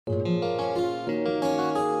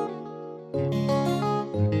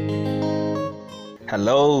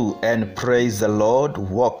Hello and praise the Lord.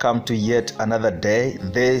 Welcome to yet another day.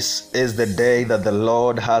 This is the day that the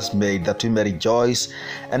Lord has made, that we may rejoice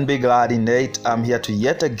and be glad in it. I'm here to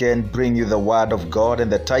yet again bring you the word of God,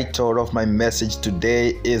 and the title of my message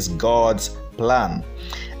today is God's Plan.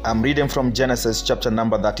 I'm reading from Genesis chapter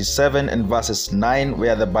number 37 and verses 9,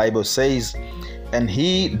 where the Bible says, "And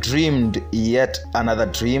he dreamed yet another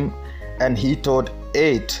dream, and he told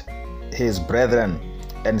it his brethren,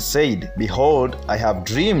 and said, Behold, I have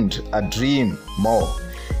dreamed a dream more.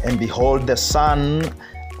 And behold, the sun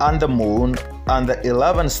and the moon and the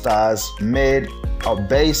 11 stars made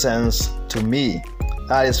obeisance to me."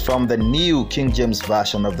 That is from the New King James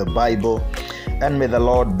Version of the Bible. And may the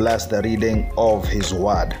Lord bless the reading of His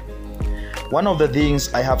Word. One of the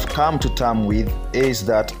things I have come to terms with is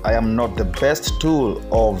that I am not the best tool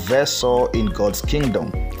or vessel in God's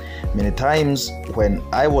kingdom. Many times when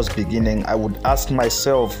I was beginning, I would ask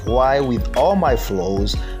myself why, with all my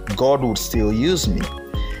flaws, God would still use me.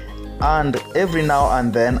 And every now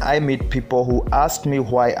and then I meet people who ask me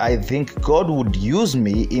why I think God would use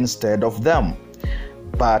me instead of them.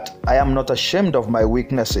 But I am not ashamed of my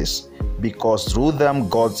weaknesses, because through them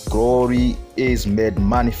God's glory is made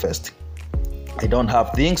manifest. I don't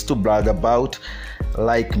have things to brag about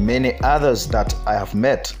like many others that I have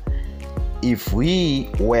met. If we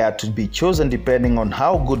were to be chosen depending on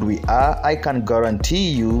how good we are, I can guarantee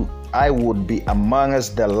you I would be among us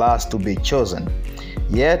the last to be chosen.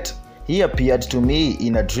 Yet he appeared to me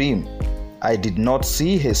in a dream. I did not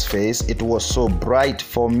see his face, it was so bright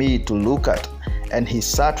for me to look at, and he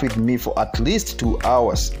sat with me for at least 2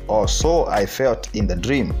 hours, or so I felt in the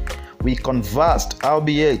dream. We conversed,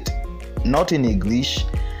 albeit not in English,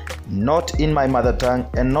 not in my mother tongue,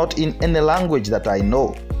 and not in any language that I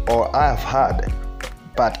know or I have heard.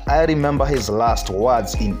 But I remember his last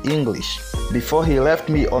words in English before he left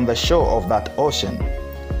me on the shore of that ocean.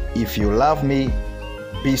 "If you love me,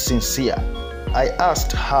 be sincere." I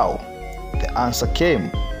asked how. The answer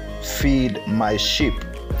came, "Feed my sheep."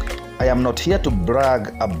 I am not here to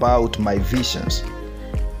brag about my visions.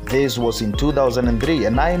 This was in 2003,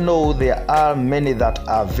 and I know there are many that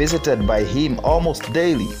are visited by him almost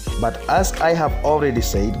daily. But as I have already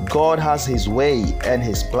said, God has his way and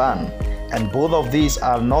his plan, and both of these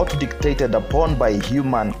are not dictated upon by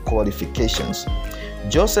human qualifications.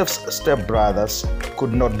 Joseph's stepbrothers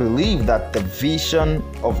could not believe that the vision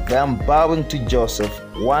of them bowing to Joseph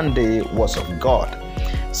one day was of God.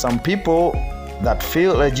 Some people that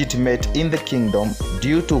feel legitimate in the kingdom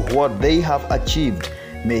due to what they have achieved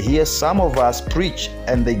may hear some of us preach,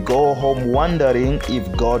 and they go home wondering if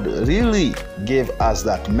God really gave us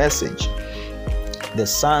that message. The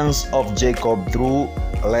sons of Jacob through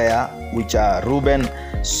Leah, which are Reuben,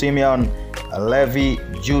 Simeon, Levi,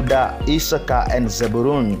 Judah, Issachar, and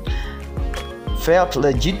Zebulun, felt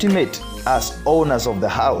legitimate as owners of the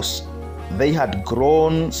house. They had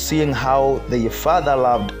grown seeing how their father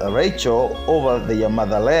loved Rachel over their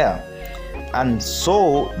mother Leah. And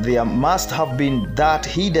so there must have been that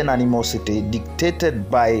hidden animosity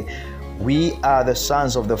dictated by, "We are the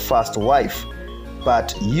sons of the first wife,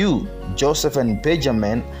 but you, Joseph and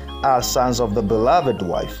Benjamin, are sons of the beloved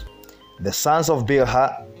wife." The sons of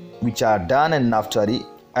Bilhah, which are Dan and Naphtali,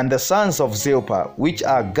 and the sons of Zilpah, which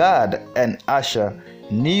are Gad and Asher,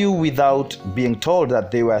 knew without being told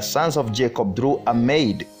that they were sons of Jacob through a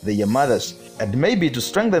maid, their mothers. And maybe to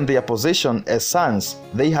strengthen their position as sons,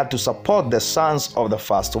 they had to support the sons of the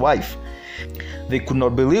first wife. They could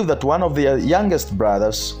not believe that one of their youngest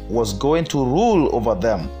brothers was going to rule over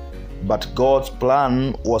them. But God's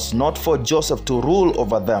plan was not for Joseph to rule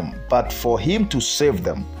over them, but for him to save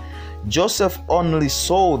them. Joseph only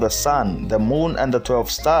saw the sun, the moon, and the 12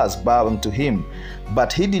 stars bowing to him,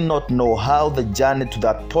 but he did not know how the journey to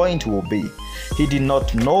that point will be. He did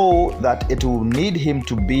not know that it will need him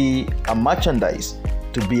to be a merchandise,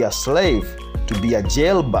 to be a slave, to be a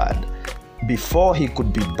jailbird, before he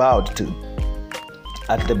could be bowed to.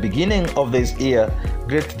 At the beginning of this year,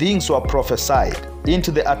 great things were prophesied into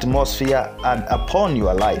the atmosphere and upon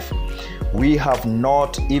your life. We have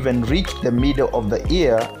not even reached the middle of the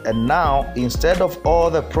year, and now, instead of all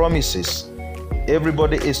the promises,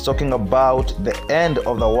 everybody is talking about the end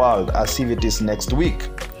of the world as if it is next week.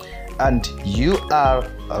 And you are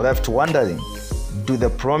left wondering, do the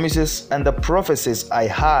promises and the prophecies I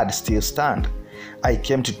had still stand? I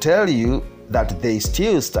came to tell you that they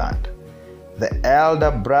still stand. The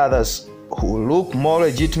elder brothers who look more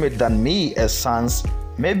legitimate than me as sons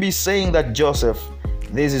may be saying that, "Joseph,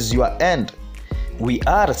 this is your end." We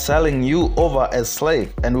are selling you over as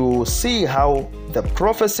slave, and we will see how the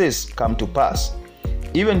prophecies come to pass.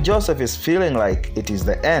 Even Joseph is feeling like it is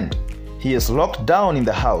the end. He is locked down in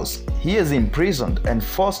the house. He is imprisoned and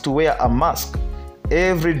forced to wear a mask.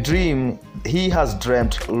 Every dream he has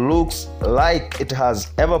dreamt looks like it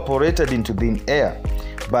has evaporated into thin air.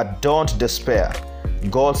 But don't despair.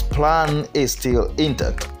 God's plan is still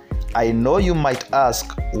intact. I know you might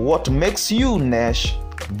ask, what makes you, Nash,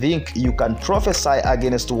 think you can prophesy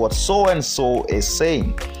against what so-and-so is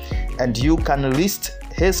saying? And you can list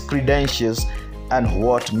his credentials and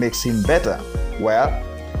what makes him better. Well,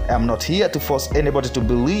 I'm not here to force anybody to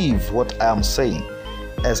believe what I am saying.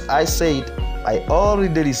 As I said, I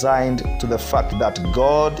already resigned to the fact that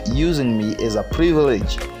God using me is a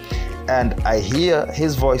privilege. And I hear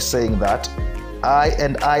his voice saying that I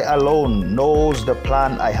and I alone knows the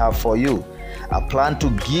plan I have for you, a plan to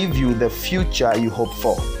give you the future you hope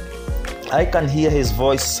for. I can hear his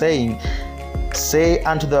voice saying, say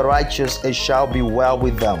unto the righteous, it shall be well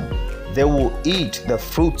with them. They will eat the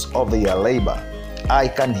fruits of their labor. I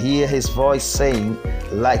can hear his voice saying,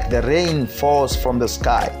 like the rain falls from the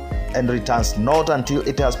sky and returns not until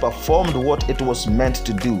it has performed what it was meant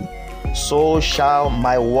to do, so shall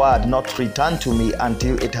my word not return to me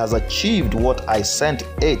until it has achieved what I sent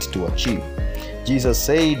it to achieve. Jesus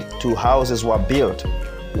said 2 houses were built,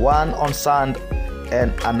 one on sand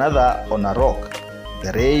and another on a rock.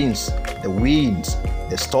 The rains, the winds,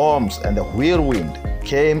 the storms, and the whirlwind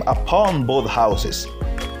came upon both houses.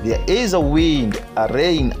 There is a wind, a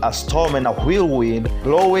rain, a storm, and a whirlwind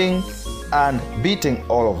blowing and beating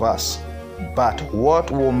all of us. But what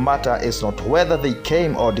will matter is not whether they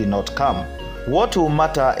came or did not come. What will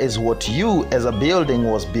matter is what you as a building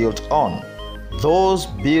was built on. Those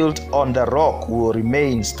built on the rock will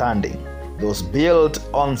remain standing. Those built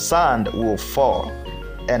on sand will fall,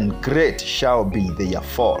 and great shall be their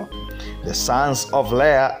fall. The sons of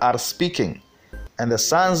Leah are speaking, and the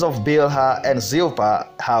sons of Bilhah and Zilpah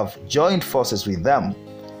have joined forces with them.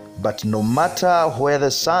 But no matter where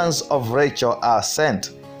the sons of Rachel are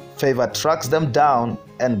sent, favor tracks them down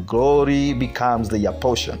and glory becomes their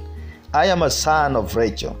portion. I am a son of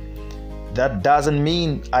Rachel. That doesn't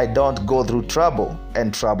mean I don't go through trouble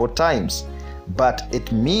and troubled times, but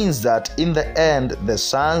it means that in the end the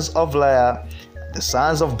sons of Leah, the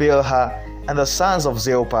sons of Bilhah, and the sons of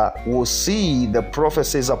Zilpah will see the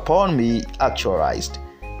prophecies upon me actualized.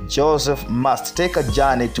 Joseph must take a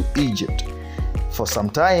journey to Egypt. For some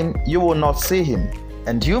time you will not see him,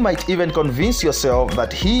 and you might even convince yourself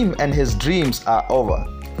that him and his dreams are over.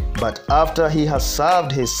 But after he has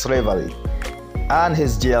served his slavery and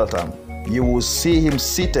his jail term, you will see him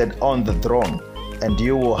seated on the throne, and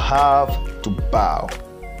you will have to bow.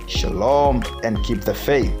 Shalom and keep the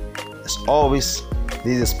faith. As always,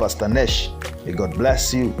 this is Pastor Nesh. May God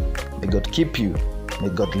bless you. May God keep you. May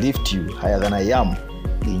God lift you higher than I am.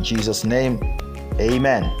 In Jesus' name,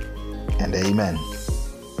 amen and amen.